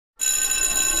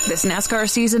This NASCAR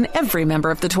season, every member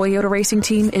of the Toyota racing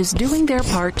team is doing their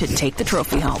part to take the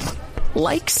trophy home.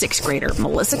 Like 6th grader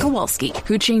Melissa Kowalski,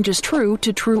 who changes true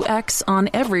to True X on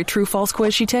every true-false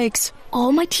quiz she takes.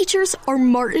 All my teachers are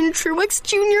Martin Truex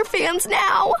Jr. fans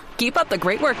now. Keep up the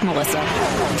great work, Melissa.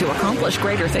 To accomplish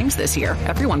greater things this year,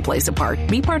 everyone plays a part.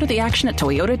 Be part of the action at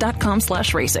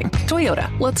toyota.com/racing.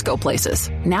 Toyota, let's go places.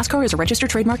 NASCAR is a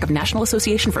registered trademark of National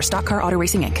Association for Stock Car Auto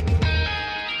Racing, Inc.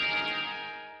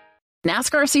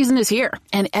 NASCAR season is here,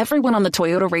 and everyone on the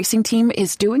Toyota racing team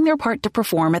is doing their part to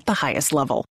perform at the highest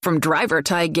level. From driver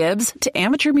Ty Gibbs to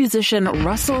amateur musician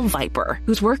Russell Viper,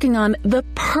 who's working on the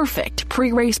perfect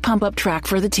pre-race pump-up track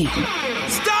for the team.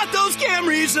 Start those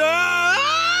Camrys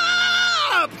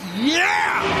up!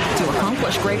 Yeah! To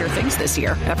accomplish greater things this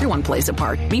year, everyone plays a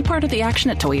part. Be part of the action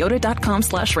at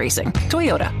toyota.com/racing.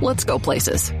 Toyota, let's go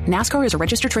places. NASCAR is a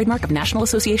registered trademark of National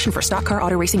Association for Stock Car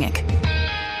Auto Racing, Inc.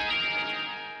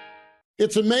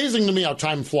 It's amazing to me how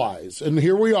time flies. And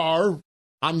here we are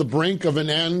on the brink of an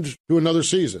end to another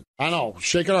season. I know,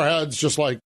 shaking our heads just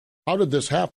like, how did this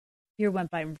happen? Year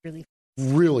went by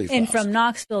really fast. And from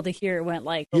Knoxville to here, it went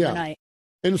like overnight.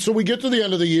 And so we get to the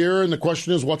end of the year, and the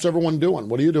question is, what's everyone doing?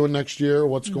 What are you doing next year?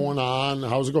 What's going on?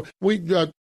 How's it going? We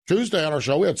Tuesday on our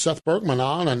show, we had Seth Bergman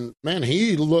on, and, man,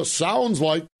 he sounds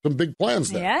like some big plans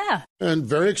there. Yeah. And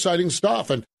very exciting stuff.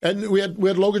 And we had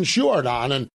Logan Schuart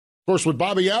on, and, of course, with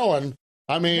Bobby Allen,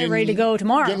 I mean, getting ready to go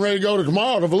tomorrow. Getting ready to go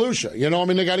tomorrow to Volusia. You know, I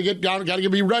mean, they got to get down, got to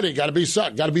be ready, got to be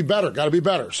set, got to be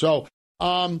better. So,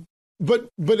 but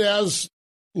as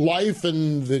life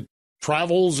and the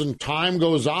travels and time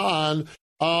goes on,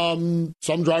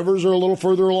 some drivers are a little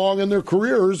further along in their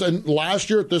careers. And last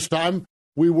year at this time,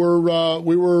 we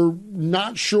were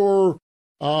not sure.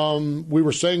 We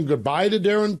were saying goodbye to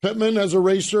Daryn Pittman as a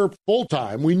racer full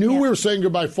time. We knew we were saying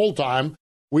goodbye full time.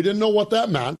 We didn't know what that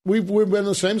meant. We've been in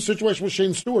the same situation with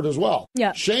Shane Stewart as well.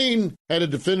 Yeah. Shane had a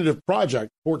definitive project,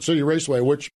 Port City Raceway,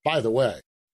 which, by the way,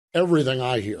 everything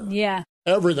I hear,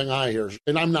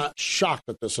 and I'm not shocked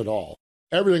at this at all,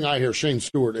 everything I hear, Shane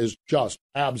Stewart is just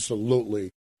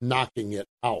absolutely knocking it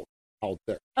out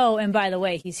there. Oh, and by the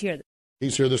way, he's here.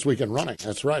 He's here this weekend running.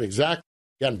 That's right, exactly.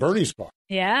 Again, Bernie's car.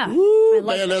 Yeah. Woo,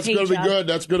 man, that's going to be good.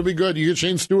 That's going to be good. You get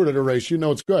Shane Stewart at a race, you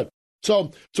know it's good.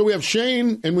 So we have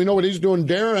Shane, and we know what he's doing.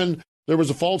 Daryn, there was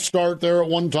a false start there at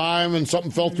one time, and something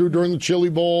fell through during the Chili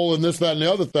Bowl, and this, that, and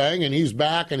the other thing, and he's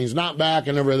back, and he's not back,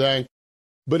 and everything.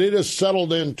 But it has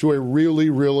settled into a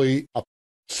really, really,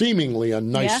 seemingly a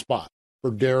nice spot for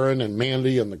Daryn and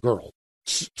Mandy and the girl.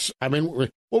 I mean,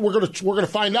 we're gonna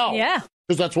find out. Yeah.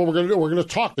 Because that's what we're going to do. We're going to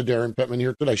talk to Daryn Pittman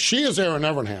here today. She is Aaron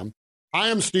Evernham. I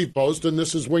am Steve Post, and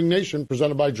this is Wing Nation,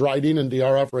 presented by Daryn and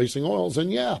DRF Racing Oils.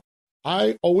 And,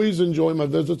 I always enjoy my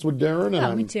visits with Daryn, and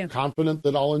I'm confident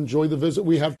that I'll enjoy the visit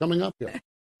we have coming up here.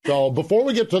 So before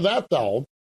we get to that, though,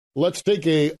 let's take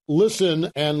a listen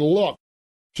and look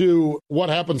to what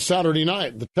happened Saturday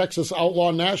night. The Texas Outlaw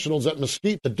Nationals at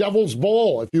Mesquite, the Devil's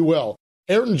Bowl, if you will.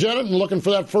 Ayrton Jennington looking for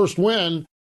that first win.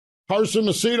 Carson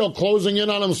Macedo closing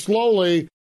in on him slowly,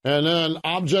 and then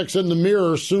objects in the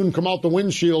mirror soon come out the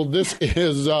windshield. This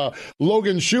is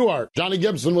Logan Schuart. Johnny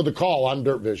Gibson with the call on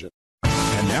Dirt Vision.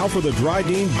 And now for the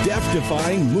Daryn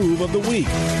death-defying move of the week,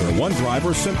 where one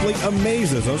driver simply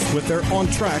amazes us with their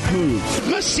on-track moves.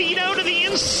 Macedo to the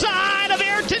inside of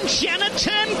Ayrton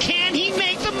Jennington. Can he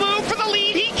make the move for the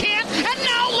lead? He can't. And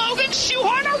now Logan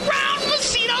Schuart around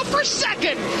Macedo for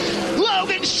second.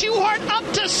 Logan Schuart up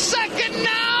to second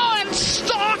now and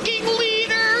stalking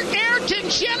leader Ayrton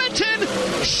Jennington.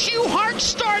 Schuart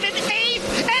started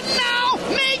eighth and now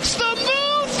makes the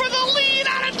move for the lead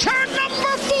out of turn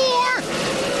number 4.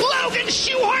 Logan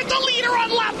Schuart, the leader on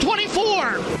lap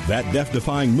 24. That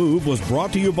death-defying move was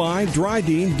brought to you by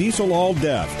Daryn Diesel All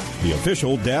Death, the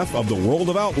official death of the world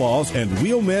of outlaws and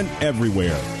wheelmen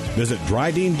everywhere. Visit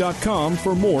Daryn.com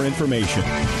for more information.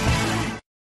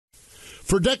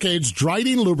 For decades,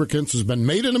 Daryn Lubricants has been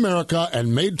made in America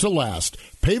and made to last,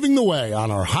 paving the way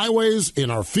on our highways, in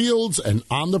our fields, and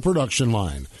on the production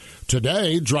line.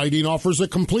 Today, Daryn offers a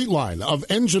complete line of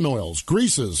engine oils,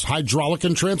 greases, hydraulic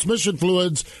and transmission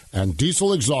fluids, and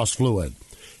diesel exhaust fluid.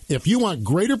 If you want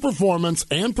greater performance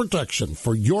and protection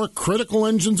for your critical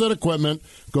engines and equipment,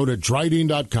 go to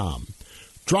Daryn.com.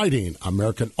 Daryn,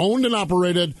 American-owned and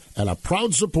operated, and a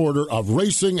proud supporter of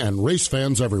racing and race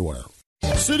fans everywhere.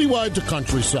 Citywide to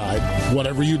countryside,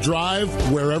 whatever you drive,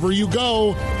 wherever you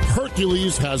go,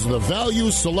 Hercules has the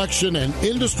value, selection, and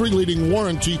industry-leading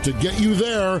warranty to get you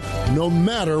there no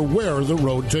matter where the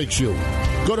road takes you.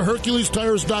 Go to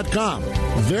HerculesTires.com.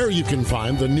 There you can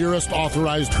find the nearest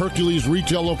authorized Hercules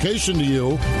retail location to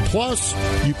you. Plus,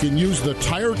 you can use the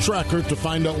tire tracker to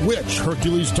find out which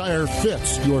Hercules tire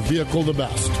fits your vehicle the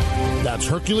best. That's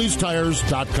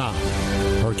HerculesTires.com.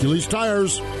 Hercules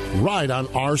Tires, ride on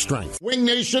our strength. Wing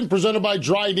Nation, presented by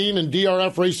Daryn and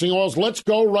DRF Racing Oils. Let's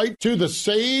go right to the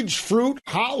Sage Fruit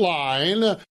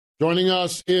Hotline. Joining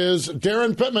us is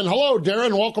Daryn Pittman. Hello,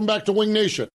 Daryn. Welcome back to Wing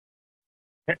Nation.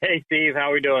 Hey, Steve. How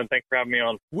are we doing? Thanks for having me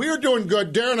on. We're doing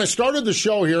good. Daryn, I started the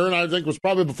show here, and I think it was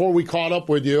probably before we caught up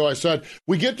with you. I said,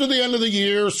 we get to the end of the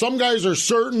year. Some guys are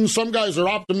certain. Some guys are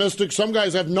optimistic. Some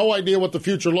guys have no idea what the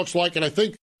future looks like. And I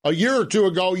think a year or two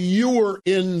ago, you were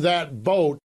in that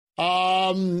boat.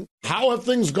 How have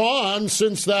things gone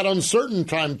since that uncertain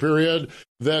time period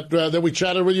that we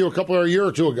chatted with you a year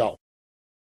or two ago?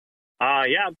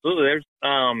 Yeah, absolutely. There's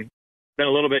been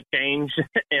a little bit change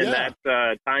in that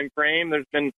time frame. There's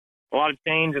been a lot of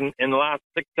change in the last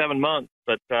 6-7 months,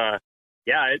 but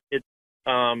it's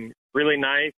really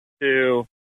nice to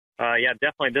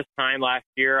definitely this time last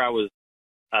year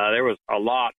there was a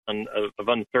lot of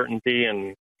uncertainty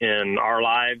in our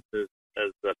lives as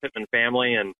the Pittman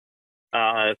family, and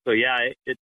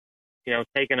it's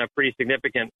taken a pretty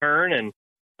significant turn, and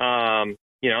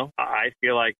I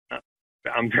feel like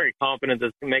I'm very confident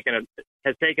that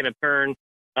has taken a turn,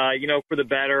 for the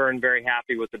better, and very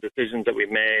happy with the decisions that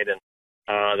we've made and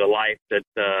the life that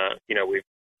we've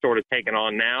sort of taken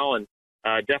on now, and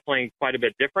definitely quite a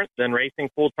bit different than racing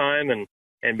full time and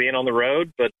being on the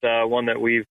road, but one that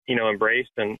we've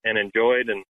embraced and enjoyed,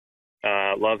 and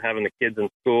love having the kids in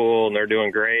school, and they're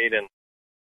doing great, and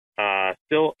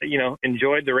still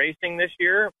enjoyed the racing this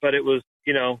year, but it was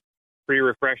pretty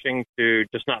refreshing to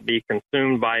just not be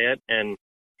consumed by it, and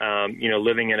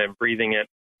living it and breathing it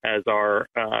as our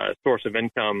source of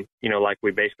income, like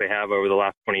we basically have over the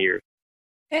last 20 years.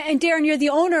 And Daryn, you're the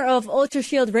owner of Ultra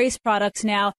Shield Race Products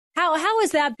now. How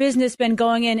has that business been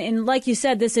going? And like you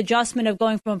said, this adjustment of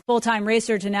going from full-time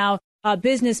racer to now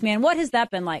businessman, what has that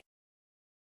been like?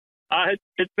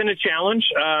 It's been a challenge,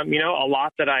 a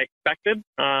lot that I expected,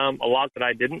 a lot that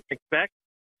I didn't expect,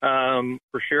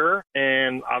 for sure.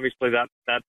 And obviously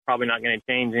that's probably not going to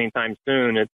change anytime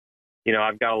soon. It's,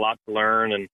 I've got a lot to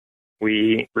learn, and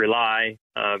we rely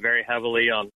very heavily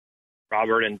on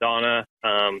Robert and Donna,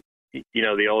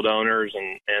 the old owners,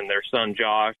 and their son,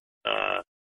 Josh.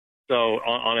 So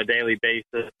on a daily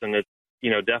basis, and it's,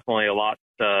 definitely a lot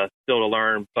still to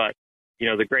learn, but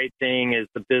the great thing is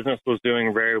the business was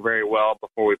doing very, very well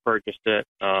before we purchased it.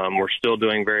 We're still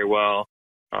doing very well.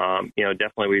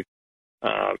 Definitely we've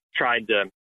tried to,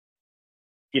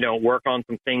 work on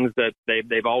some things that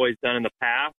they've always done in the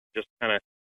past, just kind of,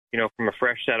 from a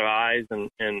fresh set of eyes,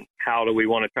 and how do we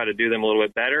want to try to do them a little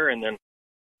bit better. And then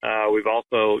we've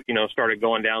also, started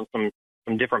going down some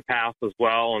different paths as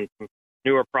well, and some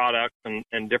newer products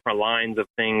and different lines of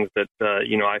things that,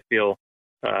 I feel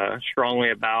strongly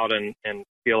about and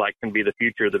feel like can be the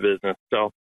future of the business.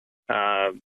 So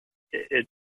it's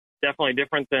definitely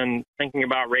different than thinking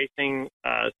about racing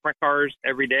sprint cars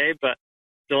every day, but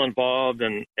still involved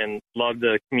and love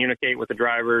to communicate with the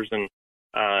drivers and,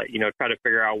 try to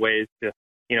figure out ways to,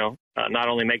 not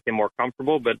only make them more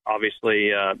comfortable, but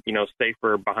obviously,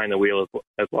 safer behind the wheel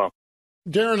as well.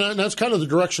 Daryn, that's kind of the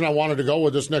direction I wanted to go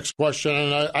with this next question.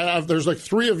 And there's like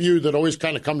three of you that always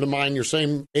kind of come to mind, your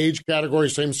same age category,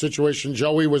 same situation.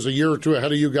 Joey was a year or two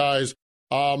ahead of you guys.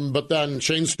 But then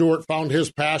Shane Stewart found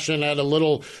his passion at a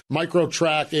little micro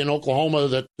track in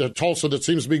Oklahoma, Tulsa, that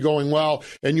seems to be going well.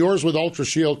 And yours with Ultra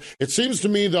Shield. It seems to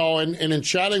me, though, and in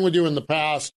chatting with you in the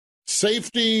past,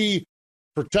 safety,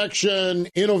 protection,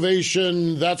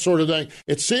 innovation, that sort of thing.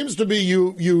 It seems to be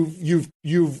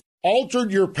you've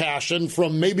altered your passion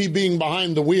from maybe being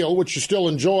behind the wheel, which you still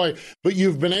enjoy, but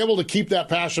you've been able to keep that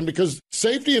passion because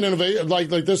safety and innovation like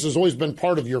this has always been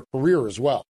part of your career as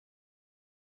well.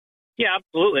 Yeah,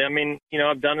 absolutely. I mean,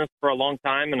 I've done this for a long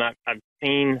time, and I've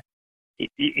seen,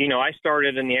 I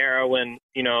started in the era when,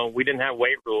 we didn't have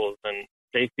weight rules, and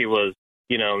safety was,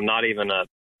 not even a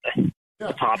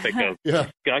topic of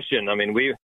discussion. I mean,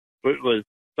 it was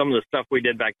some of the stuff we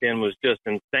did back then was just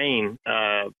insane,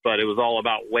 but it was all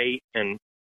about weight and,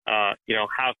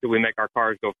 how could we make our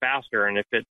cars go faster? And if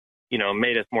it,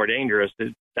 made us more dangerous,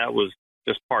 that was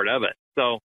just part of it.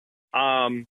 So,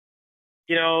 and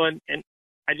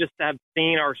I just have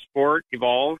seen our sport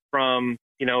evolve from,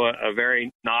 a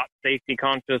very not safety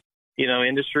conscious,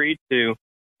 industry to,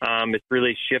 It's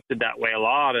really shifted that way a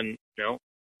lot. And,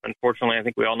 unfortunately, I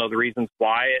think we all know the reasons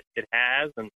why it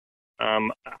has. And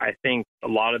I think a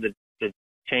lot of the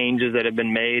changes that have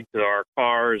been made to our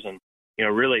cars and,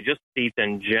 really just seats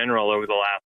in general over the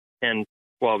last 10,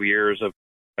 12 years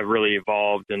have really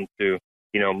evolved into,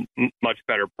 much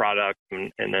better products.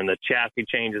 And then the chassis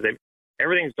changes,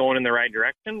 everything's going in the right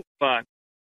direction. But,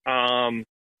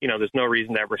 there's no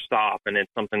reason to ever stop. And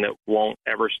it's something that won't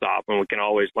ever stop. And we can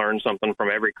always learn something from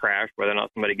every crash, whether or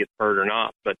not somebody gets hurt or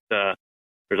not. But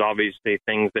there's obviously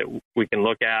things that we can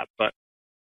look at. But,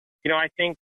 I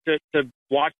think to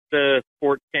watch the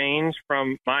sport change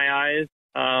from my eyes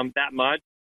that much,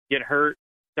 get hurt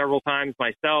several times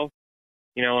myself,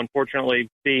 unfortunately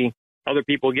see other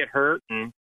people get hurt.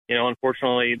 And,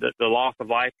 unfortunately, the loss of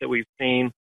life that we've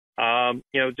seen,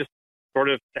 just sort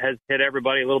of has hit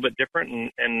everybody a little bit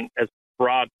different and has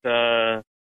brought, a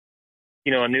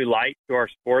new light to our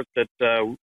sport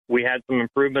that we had some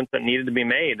improvements that needed to be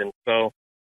made. And so,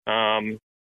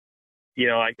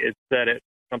 like it said, it's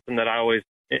something that I always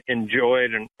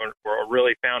enjoyed and or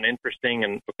really found interesting.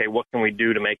 And, okay, what can we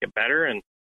do to make it better? And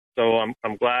so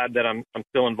I'm glad that I'm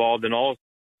still involved in all,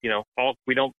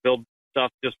 we don't build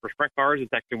stuff just for sprint cars.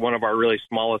 It's actually one of our really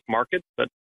smallest markets, but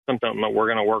something that we're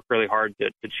going to work really hard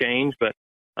to change. But,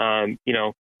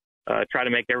 try to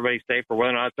make everybody safe for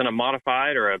whether or not it's in a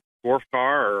modified or a dwarf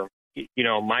car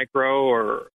or, micro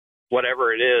or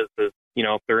whatever it is, if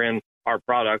they're in our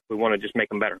product, we want to just make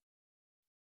them better.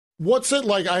 What's it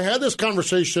like? I had this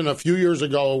conversation a few years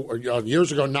ago, or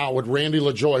years ago now, with Randy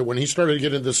LaJoie when he started to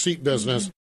get into the seat business.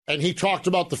 Mm-hmm. And he talked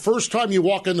about the first time you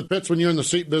walk in the pits when you're in the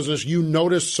seat business, you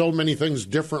notice so many things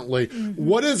differently. Mm-hmm.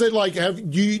 What is it like?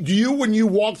 Do you, when you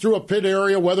walk through a pit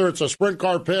area, whether it's a sprint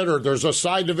car pit or there's a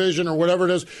side division or whatever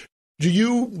it is,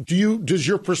 does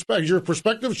your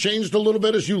perspective changed a little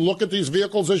bit as you look at these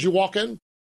vehicles as you walk in?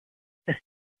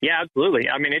 Yeah, absolutely.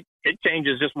 I mean, it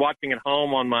changes just watching at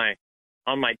home on my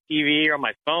TV or on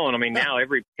my phone. I mean, now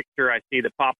every picture I see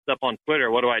that pops up on Twitter,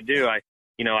 what do? I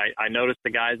notice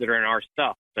the guys that are in our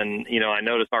stuff, and, I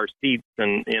notice our seats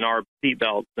and in our seat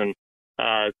belts. And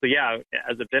so, yeah,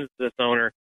 as a business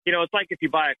owner, it's like if you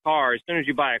buy a car, as soon as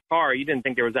you buy a car, you didn't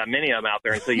think there was that many of them out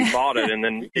there until you bought it. And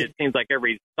then it seems like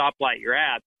every stoplight you're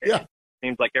at, it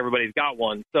seems like everybody's got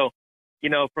one. So,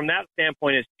 from that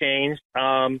standpoint, it's changed.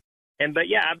 But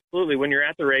yeah, absolutely. When you're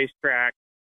at the racetrack,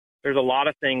 there's a lot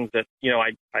of things that,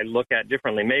 I look at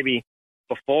differently. Maybe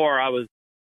before I was,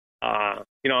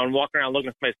 I'm walking around looking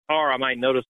at somebody's car, I might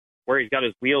notice where he's got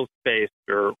his wheels spaced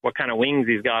or what kind of wings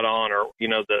he's got on, or,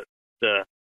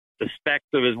 the specs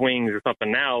of his wings or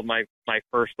something. Now my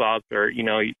first thoughts are,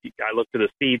 I look to the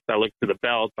seats, I look to the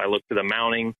belts, I look to the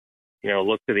mounting,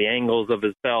 look to the angles of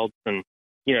his belts. And,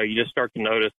 you just start to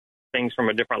notice things from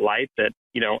a different light that,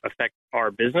 affect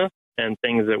our business and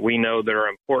things that we know that are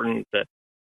important that,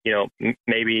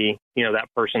 maybe, that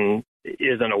person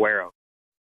isn't aware of.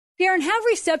 Daryn, how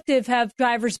receptive have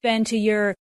drivers been to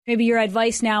your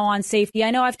advice now on safety? I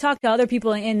know I've talked to other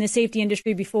people in the safety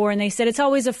industry before, and they said it's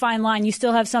always a fine line. You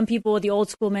still have some people with the old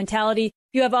school mentality.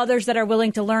 You have others that are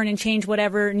willing to learn and change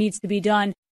whatever needs to be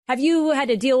done. Have you had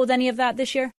to deal with any of that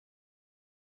this year?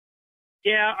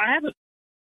 Yeah, I haven't.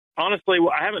 Honestly,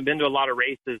 I haven't been to a lot of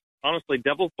races. Honestly,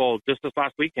 Devil's Bowl just this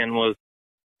last weekend was,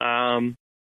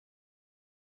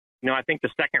 I think the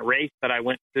second race that I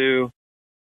went to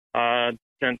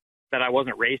since that I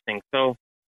wasn't racing. So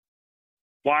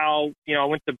while, I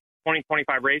went to 20,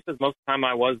 25 races, most of the time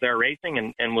I was there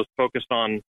racing and was focused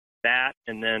on that.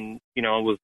 And then,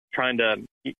 was trying to,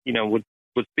 would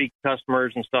speak to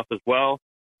customers and stuff as well.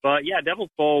 But yeah,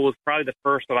 Devil's Bowl was probably the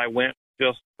first that I went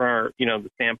just for, the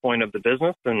standpoint of the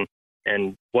business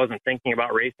and wasn't thinking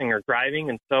about racing or driving.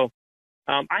 And so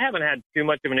I haven't had too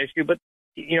much of an issue, but,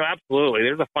 absolutely,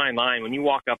 there's a fine line when you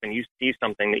walk up and you see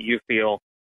something that you feel,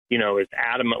 is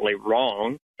adamantly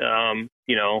wrong.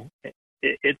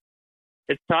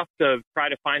 It's tough to try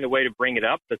to find a way to bring it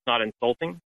up that's not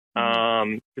insulting,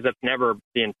 because that's never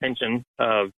the intention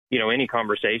of, any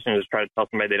conversation is try to tell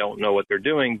somebody they don't know what they're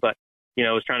doing. But,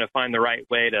 it's trying to find the right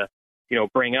way to,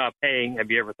 bring up, hey,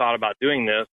 have you ever thought about doing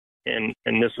this? And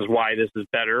this is why this is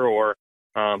better, or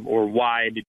why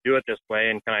did you do it this way?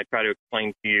 And can I try to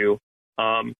explain to you?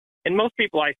 And most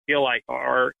people I feel like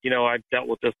are, I've dealt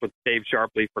with this with Dave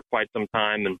Sharpley for quite some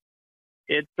time. And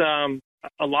it's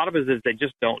a lot of it is they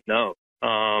just don't know,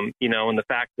 and the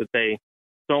fact that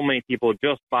so many people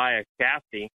just buy a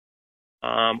chassis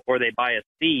or they buy a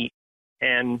seat,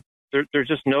 and there's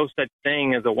just no such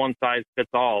thing as a one size fits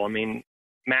all. I mean,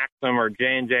 Maxim or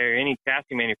J&J or any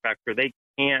chassis manufacturer, they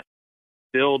can't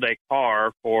build a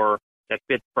car that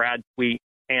fits Brad's Sweet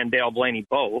and Dale Blaney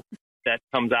both, that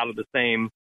comes out of the same,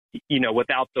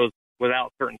 without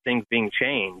certain things being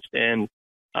changed. And,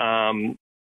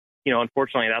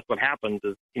 unfortunately, that's what happens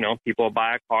is, people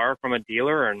buy a car from a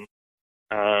dealer and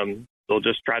they'll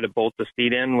just try to bolt the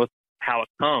seat in with how it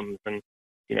comes. And,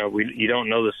 you don't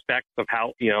know the specs of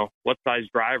how, what size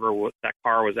driver that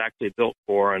car was actually built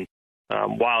for. And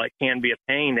while it can be a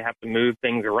pain to have to move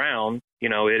things around,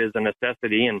 it is a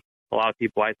necessity. And a lot of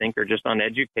people, I think, are just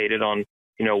uneducated on,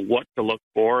 what to look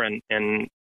for and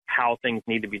how things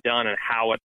need to be done and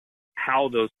how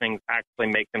those things actually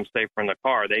make them safer in the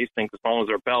car. They think as long as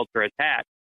their belts are attached,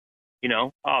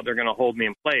 they're going to hold me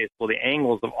in place. Well, the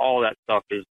angles of all that stuff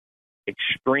is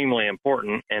extremely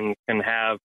important and can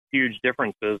have huge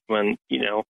differences when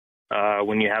you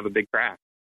have a big crash.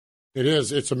 It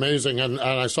is. It's amazing. And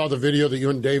I saw the video that you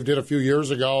and Dave did a few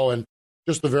years ago, and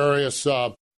just the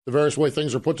various way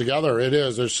things are put together. It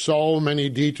is. There's so many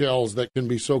details that can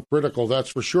be so critical. That's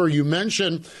for sure. You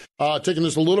mentioned taking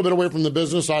this a little bit away from the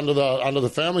business onto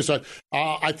the family side.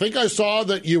 I think I saw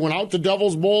that you went out to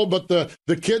Devil's Bowl, but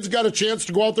the kids got a chance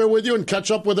to go out there with you and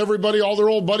catch up with everybody. All their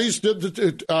old buddies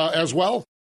did as well.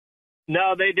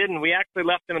 No, they didn't. We actually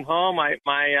left them at home.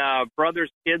 My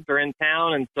brother's kids are in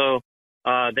town, and so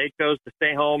they chose to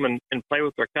stay home and play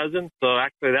with their cousins. So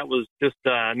actually, that was just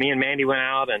me and Mandy went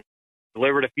out and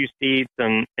delivered a few seats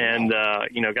and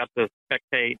got to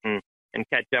spectate and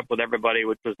catch up with everybody,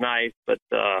 which was nice. But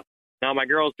no, my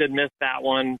girls did miss that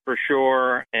one for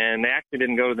sure, and they actually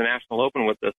didn't go to the National Open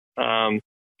with us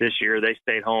this year. They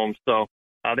stayed home, so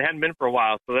they hadn't been for a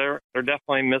while. So they're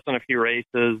definitely missing a few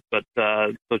races. But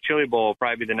so Chili Bowl will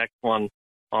probably be the next one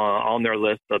on their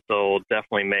list that they'll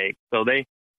definitely make. So they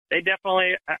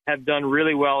definitely have done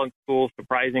really well in school.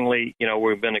 Surprisingly,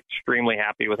 we've been extremely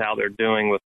happy with how they're doing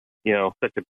with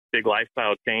such a big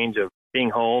lifestyle change of being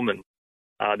home, and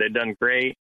they've done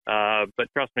great. But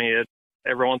trust me,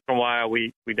 every once in a while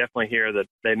we definitely hear that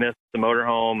they miss the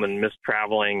motorhome and miss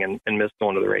traveling and miss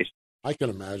going to the race. I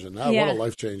can imagine that. Yeah. What a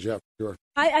life change, yeah, for sure.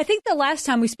 I think the last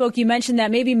time we spoke, you mentioned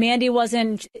that maybe Mandy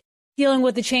wasn't dealing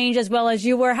with the change as well as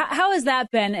you were. How has that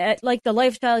been? Like the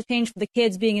lifestyle change for the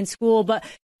kids being in school, but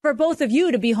for both of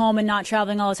you to be home and not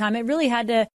traveling all the time, it really had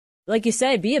to, like you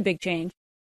said, be a big change.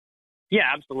 Yeah,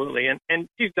 absolutely. And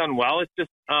she's done well. It's just,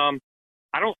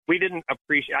 we didn't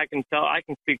appreciate, I can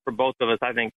speak for both of us,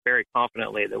 I think very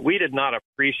confidently that we did not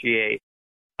appreciate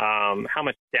how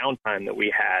much downtime that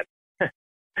we had.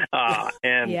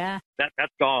 And yeah.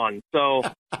 That's gone. So,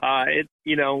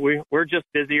 we're just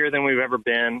busier than we've ever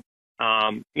been.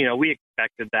 We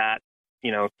expected that,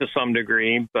 to some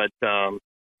degree, but,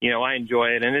 I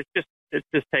enjoy it. And it's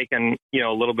just taken, a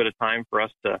little bit of time for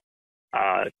us to,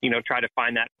 try to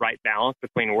find that right balance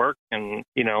between work and,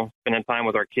 spending time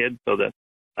with our kids so that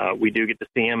we do get to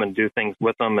see them and do things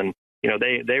with them. And,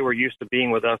 they were used to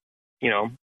being with us,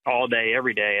 all day,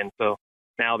 every day. And so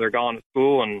now they're gone to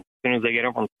school, and as soon as they get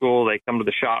home from school, they come to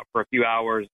the shop for a few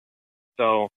hours.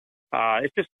 So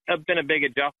it's just been a big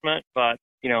adjustment, but,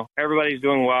 everybody's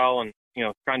doing well and,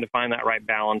 trying to find that right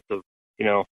balance of,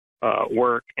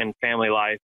 work and family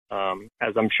life.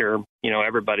 As I'm sure,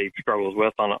 everybody struggles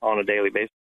with on a daily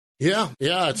basis. Yeah.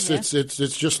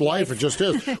 It's just life. It just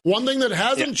is. One thing that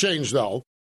hasn't changed, though,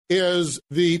 is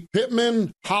the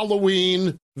Pittman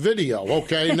Halloween video.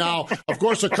 Okay. Now, of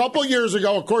course, a couple years,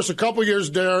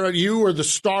 Daryn, you were the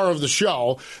star of the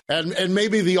show and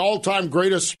maybe the all-time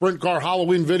greatest sprint car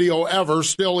Halloween video ever,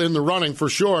 still in the running for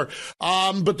sure.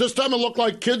 But this time it looked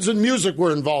like kids and music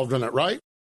were involved in it, right?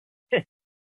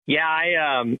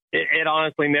 Yeah, it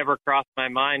honestly never crossed my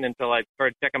mind until I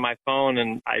started checking my phone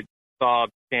and I saw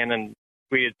Shannon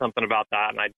tweeted something about that,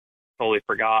 and I totally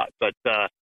forgot. But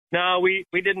no, we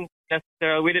didn't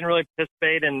really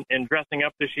participate in dressing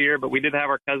up this year, but we did have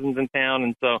our cousins in town,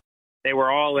 and so they were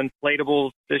all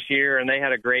inflatables this year, and they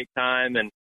had a great time. And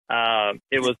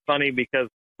it was funny because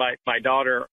my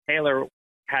daughter Taylor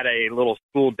had a little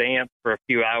school dance for a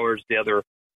few hours the other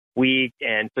week,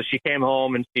 and so she came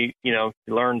home and she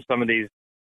learned some of these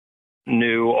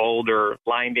new older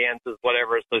line dances,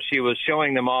 whatever. So she was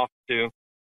showing them off to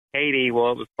Katie.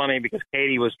 Well, it was funny because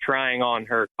Katie was trying on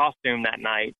her costume that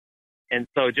night, and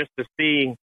so just to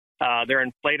see their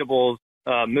inflatables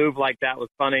move like that was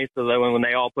funny. So that when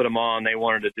they all put them on, they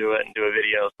wanted to do it and do a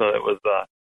video. So it was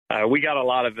we got a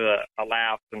lot of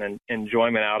laughs and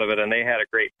enjoyment out of it, and they had a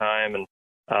great time. And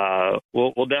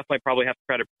we'll definitely probably have to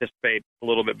try to participate a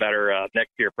little bit better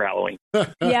next year for Halloween.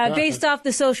 Yeah, based off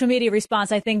the social media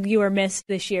response, I think you were missed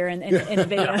this year in the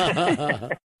video.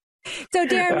 So,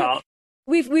 Daryn,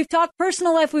 we've talked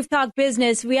personal life, we've talked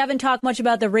business. We haven't talked much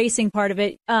about the racing part of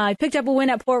it. I picked up a win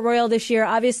at Port Royal this year.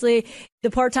 Obviously,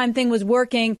 the part-time thing was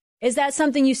working. Is that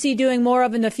something you see doing more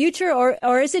of in the future,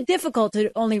 or is it difficult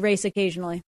to only race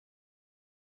occasionally?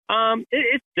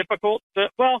 It's difficult. I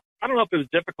don't know if it was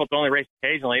difficult to only race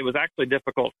occasionally. It was actually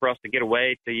difficult for us to get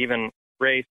away to even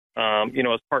race,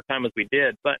 as part-time as we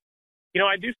did. But,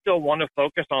 I do still want to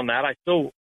focus on that. I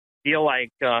still feel like,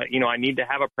 I need to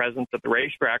have a presence at the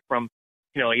racetrack from,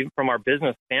 even from our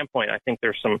business standpoint. I think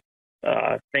there's some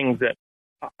things that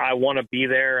I want to be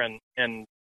there and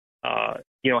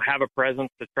have a presence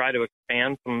to try to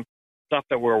expand some stuff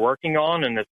that we're working on.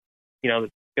 And it's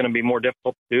going to be more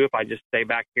difficult to do if I just stay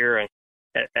back here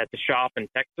at the shop in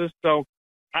Texas. So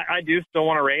I do still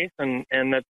want to race, and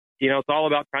that's, it's all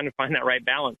about trying to find that right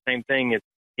balance. Same thing is,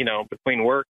 between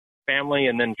work, family,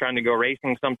 and then trying to go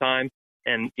racing sometimes.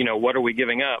 And, what are we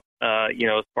giving up,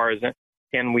 as far as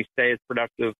can we stay as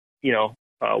productive,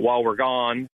 while we're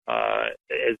gone,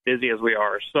 as busy as we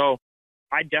are. So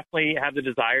I definitely have the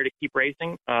desire to keep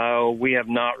racing. We have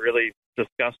not really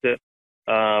discussed it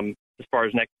as far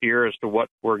as next year as to what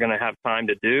we're going to have time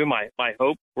to do. My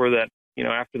hopes were that,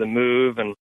 after the move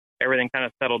and everything kind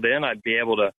of settled in, I'd be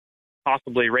able to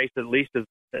possibly race at least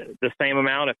the same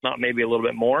amount, if not maybe a little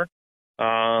bit more.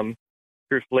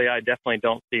 Truthfully, I definitely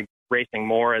don't see racing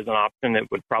more as an option. It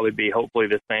would probably be hopefully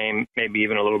the same, maybe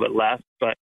even a little bit less.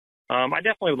 But I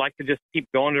definitely would like to just keep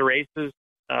going to races,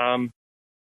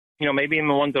 maybe even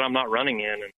the ones that I'm not running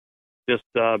in, and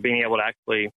just being able to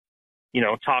actually,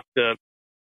 talk to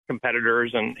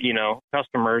competitors and,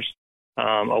 customers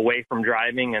away from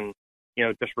driving and,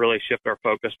 just really shift our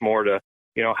focus more to,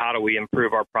 how do we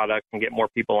improve our products and get more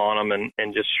people on them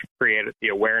and just create the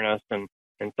awareness and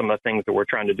some of the things that we're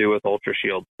trying to do with Ultra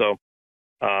Shield. So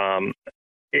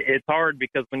it's hard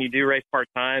because when you do race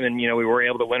part-time and, we were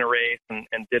able to win a race and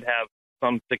did have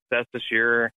some success this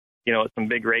year, at some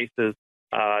big races,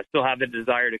 still have the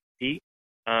desire to compete.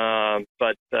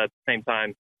 But at the same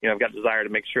time, I've got desire to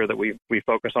make sure that we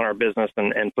focus on our business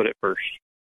and put it first.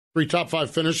 3 top 5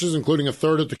 finishes, including a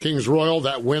third at the Kings Royal,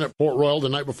 that win at Port Royal the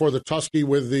night before the Tusky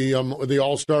with the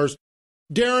All-Stars.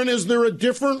 Daryn, is there a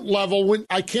different level?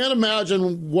 I can't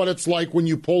imagine what it's like when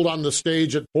you pulled on the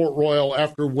stage at Port Royal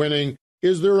after winning.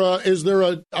 Is there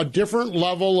a different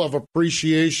level of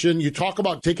appreciation? You talk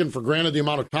about taking for granted the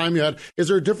amount of time you had. Is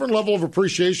there a different level of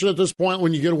appreciation at this point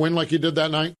when you get a win like you did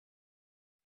that night?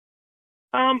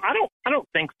 I don't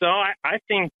think so. I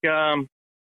think, I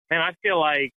feel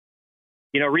like,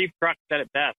 Reeve Truck said it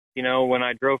best, when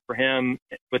I drove for him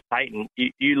with Titan,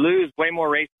 you lose way more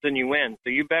races than you win. So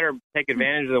you better take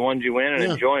advantage of the ones you win and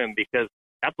enjoy them, because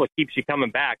that's what keeps you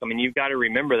coming back. I mean, you've got to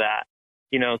remember that,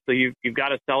 so you've got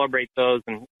to celebrate those.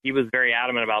 And he was very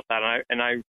adamant about that. And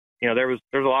I there's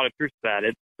a lot of truth to that.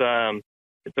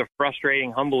 It's a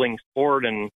frustrating, humbling sport.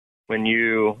 And when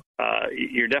you're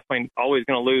definitely always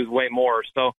going to lose way more.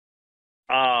 So,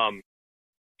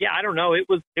 I don't know. It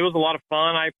was a lot of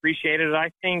fun. I appreciated it. I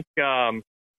think,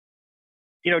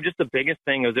 just the biggest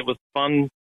thing is it was fun.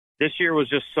 This year was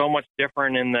just so much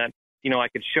different in that, I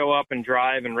could show up and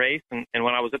drive and race. And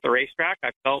when I was at the racetrack,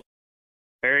 I felt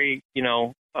very,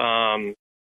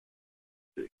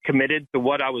 committed to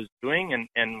what I was doing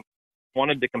and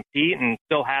wanted to compete and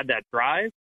still had that drive.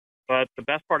 But the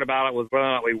best part about it was whether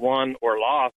or not we won or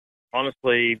lost.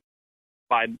 Honestly,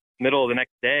 by middle of the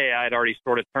next day, I had already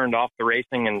sort of turned off the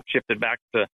racing and shifted back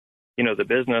to, the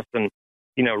business and,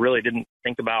 really didn't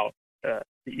think about,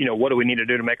 what do we need to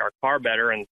do to make our car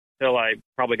better until I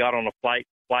probably got on a flight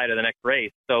to the next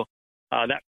race. So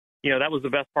that was the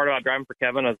best part about driving for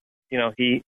Kevin is,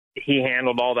 he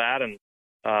handled all that. And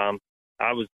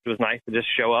it was nice to just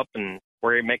show up and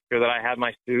make sure that I had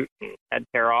my suit and had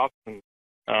tear offs and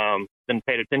then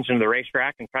paid attention to the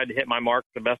racetrack and tried to hit my mark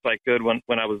the best I could when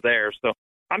I was there. So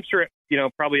I'm sure it,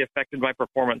 probably affected my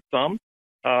performance some.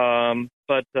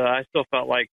 But I still felt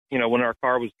like, when our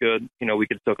car was good, we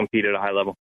could still compete at a high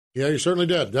level. Yeah, you certainly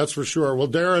did. That's for sure. Well,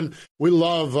 Daryn, we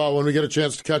love when we get a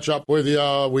chance to catch up with you.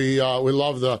 We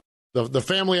love the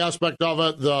family aspect of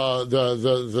it,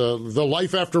 the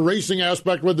life after racing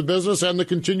aspect with the business, and the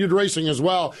continued racing as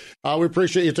well. We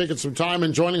appreciate you taking some time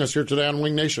and joining us here today on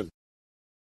Wing Nation.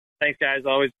 Thanks, guys.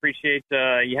 Always appreciate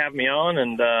you having me on,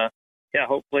 and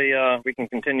hopefully we can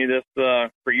continue this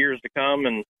for years to come.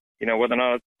 And whether or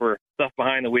not it's for stuff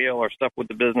behind the wheel or stuff with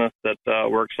the business, that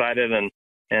we're excited and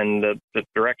the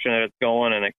direction that it's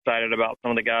going, and excited about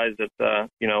some of the guys that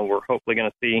we're hopefully going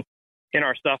to see in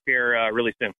our stuff here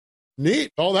really soon.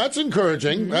 Neat. Oh, that's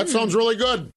encouraging. That sounds really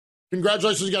good.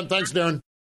 Congratulations again. Thanks, Daryn.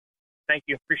 Thank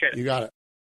you. Appreciate it. You got it.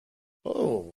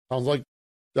 Oh, sounds like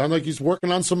Sounds like he's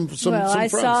working on some I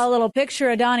friends. saw a little picture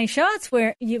of Donnie Schatz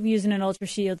using an Ultra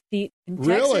Shield seat in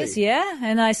Texas. Yeah,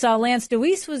 and I saw Lance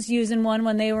DeWeese was using one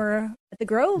when they were at the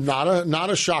Grove. Not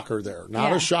a shocker there.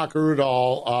 Not a shocker at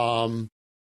all.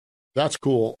 That's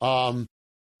cool. I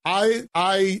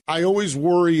always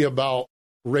worry about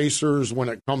racers when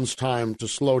it comes time to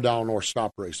slow down or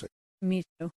stop racing. Me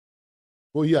too.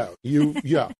 Well, yeah. Well,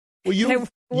 they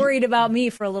worried about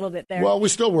me for a little bit there. Well, we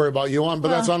still worry about you but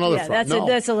that's on another front.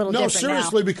 That's a little different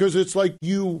seriously, now. Because it's like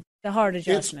the hard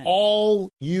adjustment. It's all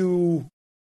you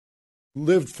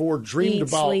lived for, dreamed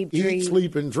about,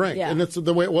 sleep, and drink. Yeah. And it's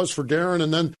the way it was for Daryn,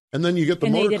 and then you get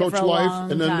the motor coach life,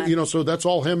 and then so that's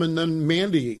all him, and then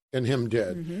Mandy and him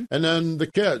did, and then the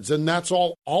kids, and that's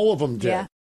all of them did. Yeah.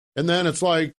 And then it's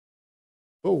like,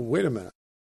 oh, wait a minute.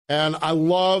 And I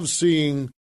love seeing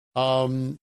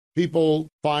people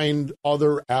find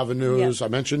other avenues. Yep. I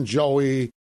mentioned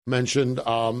Joey,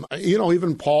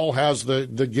 even Paul has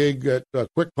the gig at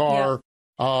Quick Car.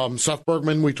 Yep. Seth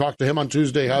Bergman, we talked to him on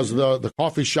Tuesday, has the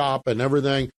coffee shop and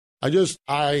everything.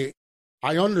 I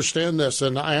understand this,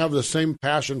 and I have the same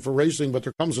passion for racing, but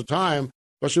there comes a time,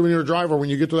 especially when you're a driver, when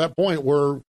you get to that point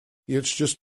where it's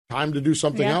just time to do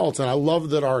something else. And I love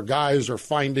that our guys are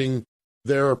finding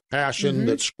their passion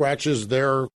that scratches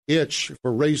their itch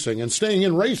for racing and staying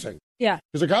in racing. Yeah.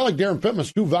 Because a guy like Daryn Pittman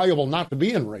is too valuable not to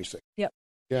be in racing. Yep.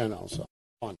 Yeah, so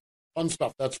fun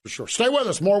stuff, that's for sure. Stay with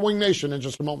us. More Wing Nation in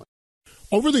just a moment.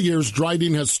 Over the years,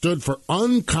 Daryn has stood for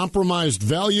uncompromised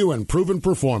value and proven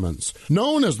performance.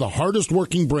 Known as the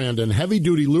hardest-working brand in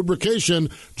heavy-duty lubrication,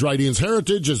 Daryn's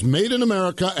heritage is made in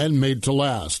America and made to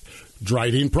last.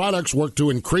 Daryn products work to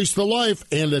increase the life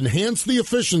and enhance the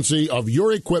efficiency of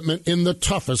your equipment in the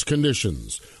toughest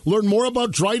conditions. Learn more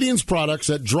about Daryn's products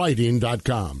at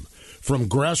Daryn.com. From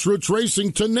grassroots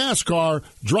racing to NASCAR,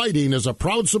 Daryn is a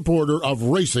proud supporter of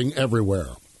racing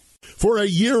everywhere. For a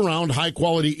year-round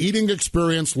high-quality eating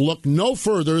experience, look no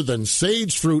further than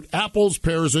Sage Fruit apples,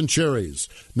 pears, and cherries.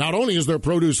 Not only is their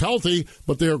produce healthy,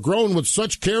 but they are grown with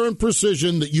such care and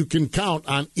precision that you can count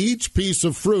on each piece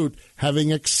of fruit having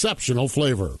exceptional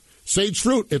flavor. Sage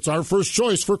Fruit, it's our first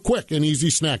choice for quick and easy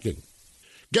snacking.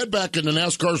 Get back into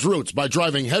NASCAR's roots by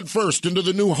driving headfirst into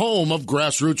the new home of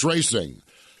grassroots racing.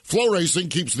 Flow Racing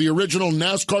keeps the original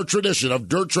NASCAR tradition of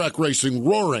dirt track racing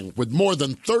roaring with more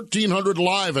than 1,300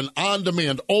 live and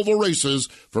on-demand oval races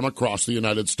from across the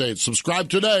United States. Subscribe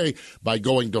today by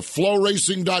going to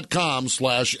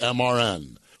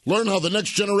flowracing.com/MRN. Learn how the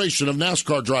next generation of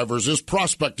NASCAR drivers is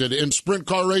prospected in sprint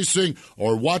car racing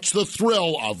or watch the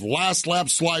thrill of last lap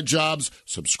slide jobs.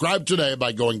 Subscribe today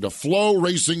by going to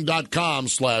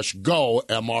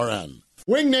flowracing.com/GoMRN.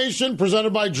 Wing Nation,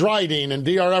 presented by Daryn, and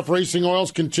DRF Racing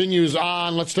Oils continues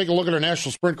on. Let's take a look at our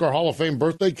National Sprint Car Hall of Fame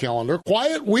birthday calendar.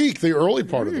 Quiet week, the early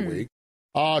part of the week.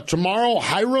 Tomorrow,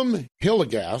 Hiram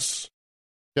Hillegas.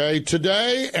 Okay,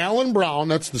 today, Alan Brown,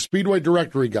 that's the Speedway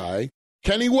Directory guy.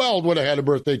 Kenny Weld would have had a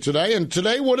birthday today, and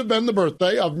today would have been the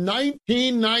birthday of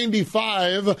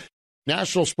 1995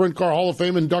 National Sprint Car Hall of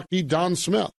Fame inductee Don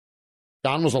Smith.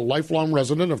 Don was a lifelong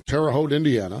resident of Terre Haute,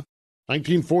 Indiana.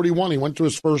 1941, he went to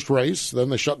his first race. Then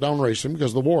they shut down racing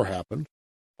because the war happened.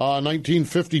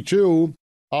 1952,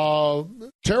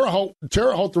 Terre Haute,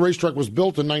 the racetrack, was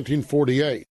built in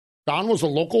 1948. Don was a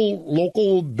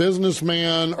local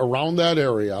businessman around that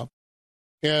area.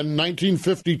 In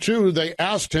 1952, they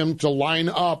asked him to line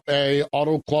up a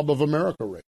Auto Club of America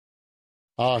race.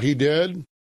 He did.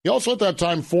 He also at that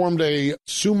time formed a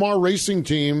Sumar racing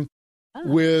team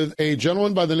with a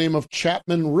gentleman by the name of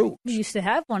Chapman Root. We used to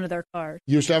have one of their cars.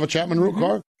 You used to have a Chapman Root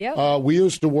car? Yeah. We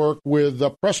used to work with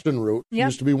Preston Root. He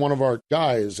used to be one of our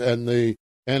guys, and I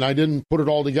didn't put it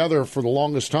all together for the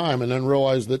longest time, and then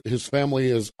realized that his family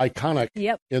is iconic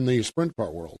in the sprint car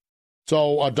world.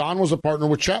 So Don was a partner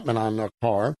with Chapman on a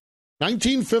car.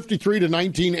 1953 to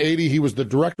 1980, he was the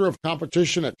director of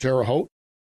competition at Terre Haute.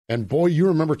 And boy, you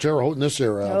remember Terre Haute in this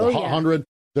era. The Hot 100.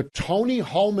 The Tony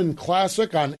Hulman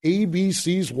Classic on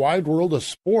ABC's Wide World of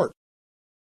Sport.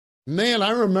 Man,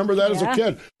 I remember that as a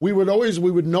kid. We would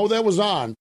know that was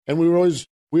on, and we'd always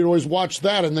watch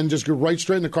that and then just go right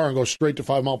straight in the car and go straight to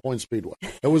 5 Mile Point Speedway.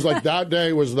 It was like that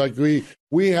day was like we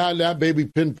had that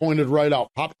baby pinpointed right out.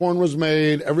 Popcorn was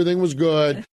made, everything was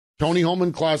good. Tony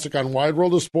Hulman Classic on Wide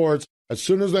World of Sports. As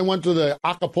soon as they went to the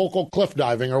Acapulco cliff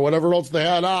diving or whatever else they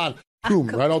had on, boom,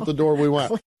 right out the door we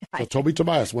went. So Toby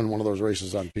Tobias won one of those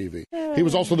races on TV. He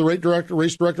was also the race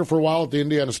director for a while at the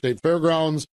Indiana State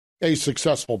Fairgrounds, a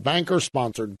successful banker,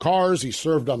 sponsored cars. He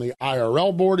served on the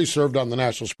IRL board. He served on the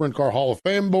National Sprint Car Hall of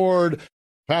Fame board,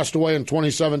 passed away in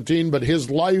 2017, but his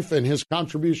life and his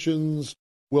contributions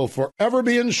will forever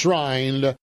be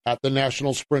enshrined at the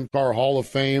National Sprint Car Hall of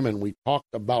Fame, and we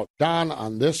talked about Don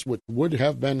on this, which would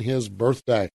have been his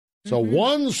birthday. So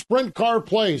one sprint car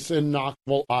place in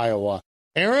Knoxville, Iowa.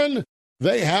 Aaron,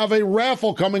 they have a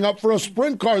raffle coming up for a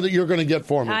sprint car that you're going to get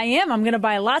for me. I am. I'm going to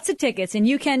buy lots of tickets, and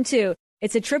you can too.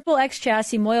 It's a Triple X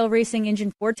chassis Moyle Racing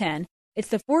Engine 410. It's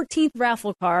the 14th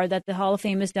raffle car that the Hall of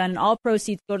Fame has done, and all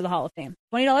proceeds go to the Hall of Fame.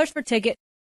 $20 per ticket,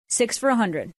 6 for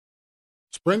 $100.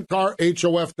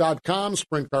 SprintCarHof.com,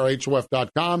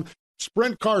 SprintCarHof.com.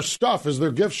 Sprint Car Stuff is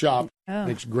their gift shop. Oh.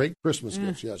 Makes great Christmas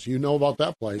gifts. Yes, you know about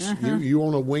that place. You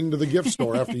own a wing to the gift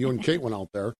store after you and Kate went out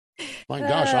there. My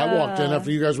gosh, I walked in after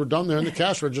you guys were done there, and the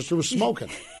cash register was smoking.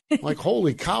 Like,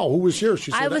 holy cow, who was here?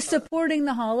 She said, I was supporting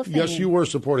the Hall of Fame. Yes, you were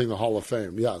supporting the Hall of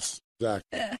Fame. Yes,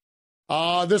 exactly.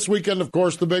 This weekend, of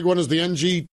course, the big one is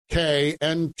the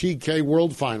NTK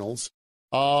World Finals.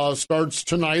 Starts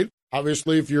tonight.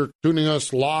 Obviously, if you're tuning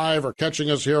us live or catching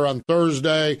us here on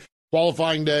Thursday,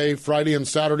 qualifying day, Friday and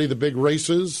Saturday, the big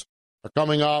races are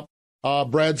coming up.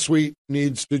 Brad Sweet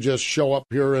needs to just show up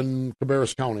here in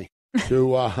Cabarrus County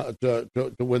to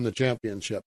win the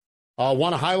championship. I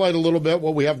want to highlight a little bit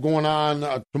what we have going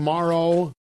on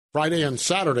tomorrow, Friday and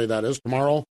Saturday, that is,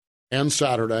 tomorrow and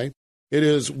Saturday. It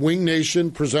is Wing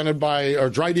Nation presented by, or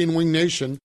Dry Dean Wing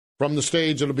Nation from the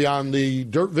stage. It'll be on the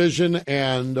Dirt Vision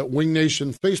and Wing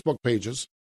Nation Facebook pages.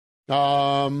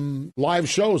 Live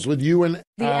shows with you and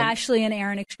the Ashley and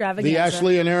Aaron Extravaganza. The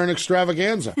Ashley and Aaron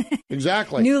Extravaganza.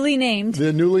 Exactly. Newly named.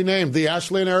 The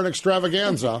Ashley and Aaron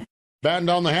Extravaganza. Batting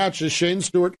down the hatches, Shane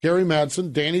Stewart, Gary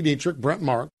Madsen, Danny Dietrich, Brent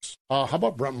Marks. How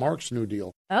about Brent Marks' new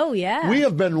deal? Oh, yeah. We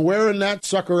have been wearing that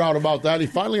sucker out about that. He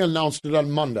finally announced it on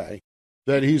Monday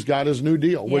that he's got his new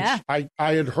deal, which I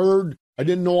had heard. I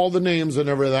didn't know all the names and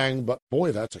everything, but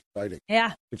boy, that's exciting.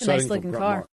 Yeah, it's a nice-looking car.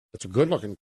 Marks. It's a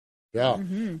good-looking car.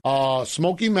 Yeah.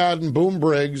 Smokey Madden, Boom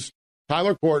Briggs,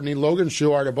 Tyler Courtney, Logan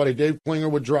Schuart, our buddy Dave Klinger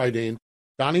with Dry Dean,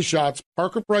 Donnie Schatz,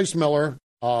 Parker Price Miller,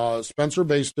 Spencer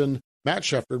Baston, Matt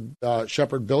Shepard,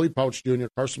 Billy Pouch Jr.,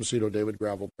 Carson Macedo, David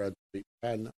Gravel, Brad Street,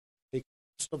 and a list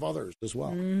of others as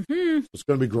well. It's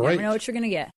going to be great. You never know what you're going to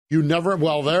get.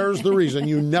 Well, there's the reason.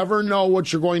 You never know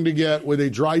what you're going to get with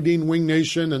a Dry Dean Wing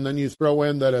Nation, and then you throw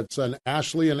in that it's an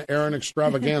Ashley and Aaron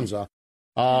Extravaganza.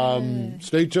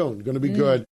 Stay tuned. Going to be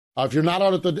good. If you're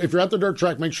not if you're at the dirt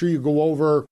track, make sure you go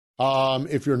over.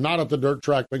 If you're not at the dirt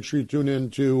track, make sure you tune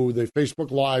into the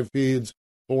Facebook Live feeds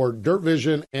for Dirt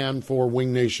Vision and for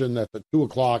Wing Nation. That's at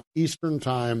 2:00 Eastern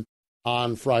Time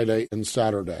on Friday and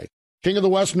Saturday. King of the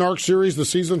West NARC Series, the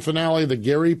season finale, the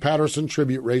Gary Patterson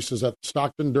Tribute Race is at the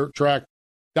Stockton Dirt Track.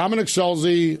 Dominic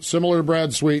Scelzi, similar to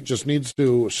Brad Sweet, just needs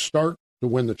to start to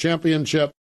win the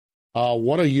championship.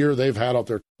 What a year they've had out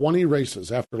there. 20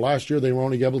 races. After last year, they were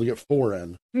only able to get 4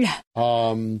 in. Yeah.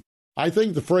 I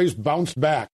think the phrase bounce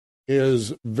back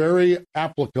is very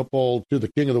applicable to the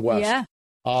King of the West. Yeah.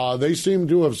 They seem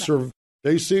to have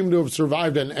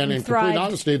survived, and in complete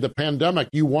honesty, the pandemic,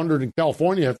 you wondered in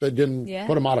California if they didn't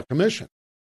put them out of commission.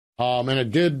 And it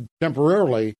did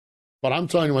temporarily, but I'm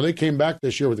telling you, when they came back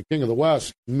this year with the King of the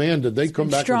West, man, did they come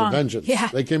back with a vengeance. Yeah.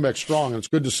 They came back strong, and it's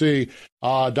good to see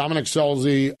Dominic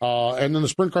Scelzi, and then the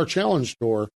Sprint Car Challenge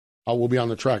Tour will be on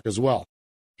the track as well.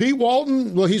 Pete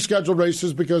Walton, well, he scheduled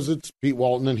races because it's Pete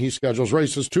Walton, and he schedules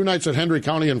races 2 nights at Hendry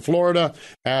County in Florida.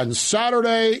 And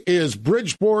Saturday is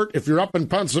Bridgeport. If you're up in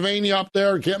Pennsylvania up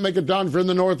there, can't make it down if you're in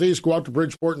the Northeast, go out to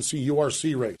Bridgeport and see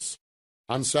URC race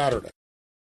on Saturday.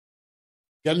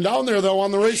 Getting down there, though,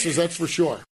 on the races, that's for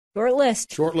sure. Short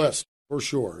list, for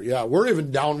sure. Yeah, we're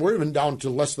even down to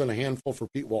less than a handful for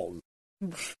Pete Walton.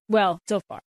 Well, so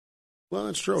far. Well,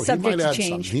 that's true. Subject to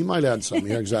change. He might add some.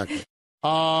 Yeah, exactly.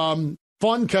 Fun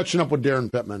catching up with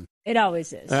Daryn Pittman. It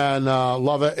always is. And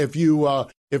love it.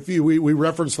 We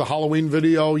referenced the Halloween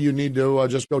video, you need to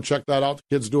just go check that out. The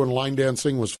kids doing line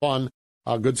dancing was fun.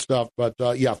 Good stuff. But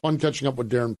fun catching up with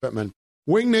Daryn Pittman.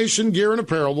 Wing Nation gear and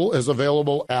apparel is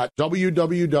available at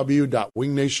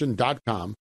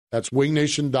www.wingnation.com. That's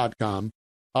wingnation.com.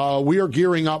 We are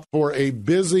gearing up for a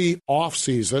busy off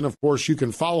season. Of course, you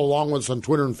can follow along with us on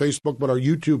Twitter and Facebook, but our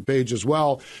YouTube page as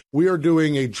well. We are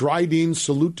doing a Dry Dean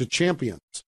Salute to Champions.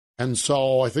 And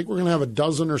so I think we're going to have a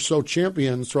dozen or so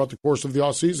champions throughout the course of the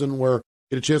off season where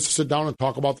get a chance to sit down and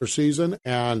talk about their season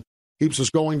and keeps us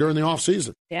going during the off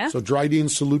season. Yeah. So Dry Dean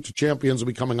Salute to Champions will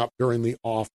be coming up during the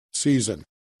off season.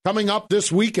 Coming up this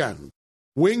weekend,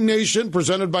 Wing Nation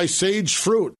presented by Sage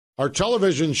Fruit. Our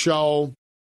television show,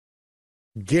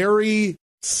 Gary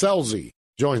Scelzi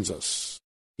joins us.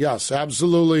 Yes,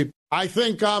 absolutely. I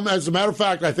think, as a matter of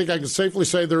fact, I think I can safely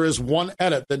say there is one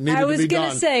edit that needed to be done. I was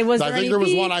going to say, was there I think any there was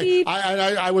beep, one.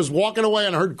 I was walking away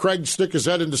and I heard Craig stick his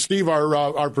head into Steve,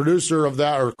 our producer of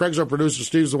that, or Craig's our producer.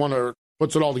 Steve's the one that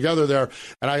puts it all together there.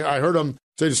 And I heard him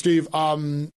say to Steve,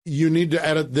 you need to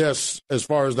edit this as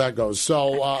far as that goes.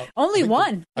 So only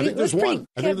one. I think there's one.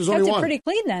 I think there's only one. Pretty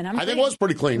clean then. I think it was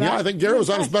pretty clean. Yeah, I think Gary was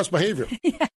on his best behavior.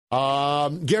 Yeah.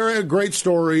 Gary, a great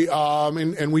story.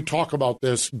 And we talk about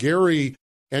this. Gary,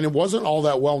 and it wasn't all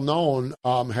that well known,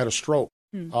 had a stroke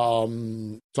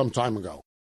some time ago.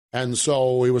 And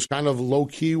so he was kind of low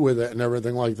key with it and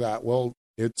everything like that. Well,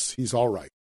 he's all right,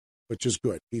 which is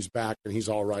good. He's back and he's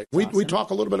all right. We talk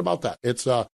a little bit about that. It's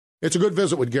a good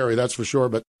visit with Gary, that's for sure.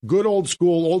 But good old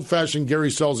school, old fashioned Gary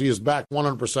Selzy is back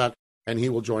 100%, and he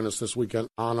will join us this weekend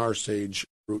on our Sage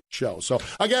Root show. So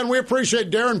again, we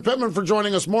appreciate Daryn Pittman for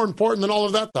joining us. More important than all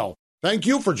of that, though, thank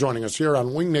you for joining us here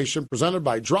on Wing Nation, presented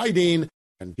by Daryn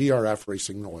and DRF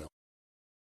Racing Oil.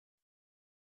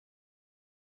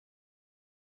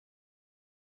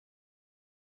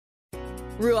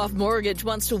 Ruoff Mortgage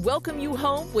wants to welcome you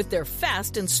home with their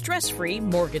fast and stress-free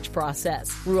mortgage process.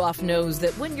 Ruoff knows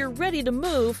that when you're ready to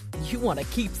move, you want to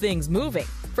keep things moving.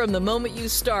 From the moment you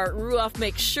start, Ruoff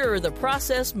makes sure the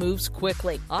process moves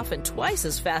quickly, often twice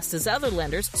as fast as other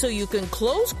lenders, so you can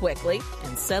close quickly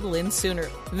and settle in sooner.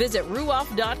 Visit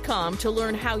ruoff.com to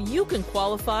learn how you can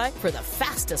qualify for the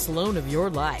fastest loan of your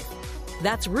life.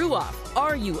 That's Ruoff,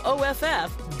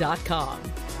 RUOFF.com.